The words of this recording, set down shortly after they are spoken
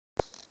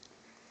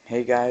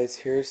Hey guys,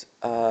 here's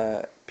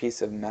a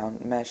piece of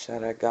mountain mesh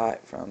that I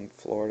got from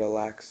Florida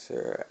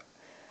Laxer.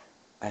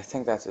 I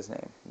think that's his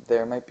name.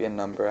 There might be a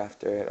number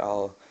after it.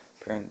 I'll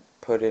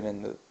put it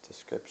in the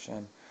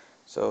description.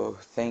 So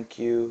thank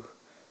you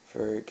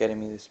for getting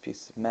me this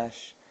piece of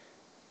mesh,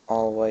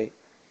 all white.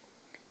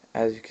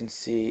 As you can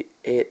see,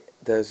 it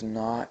does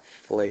not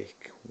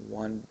flake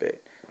one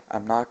bit.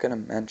 I'm not going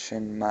to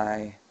mention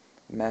my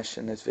mesh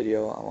in this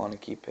video. I want to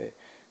keep it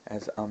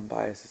as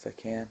unbiased as I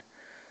can.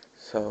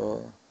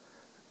 So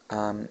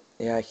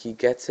yeah, he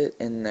gets it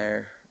in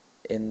there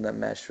in the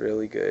mesh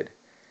really good.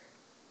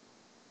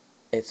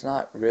 It's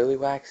not really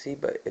waxy,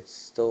 but it's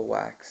still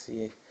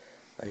waxy.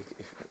 Like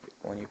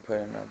when you put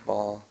in a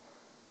ball,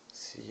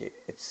 see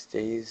it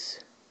stays.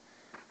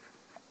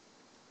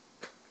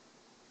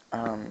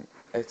 Um,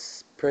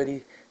 it's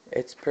pretty.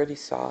 It's pretty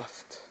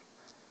soft.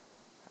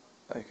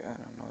 Like I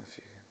don't know if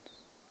you can.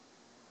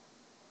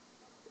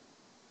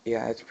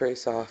 Yeah, it's pretty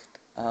soft.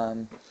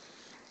 I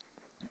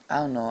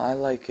don't know. I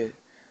like it.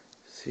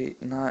 See,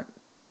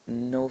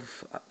 no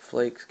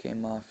flakes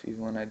came off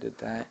even when I did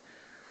that.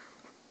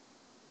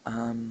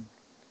 Um,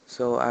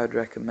 so I would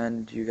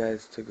recommend you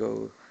guys to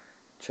go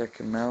check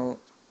him out.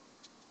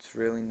 It's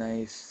really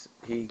nice.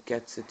 He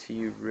gets it to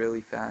you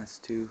really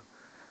fast too.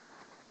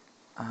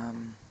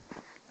 Um,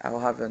 I will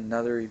have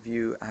another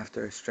review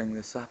after I string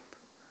this up.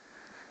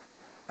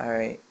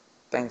 Alright,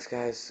 thanks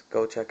guys.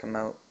 Go check him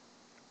out.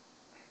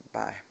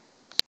 Bye.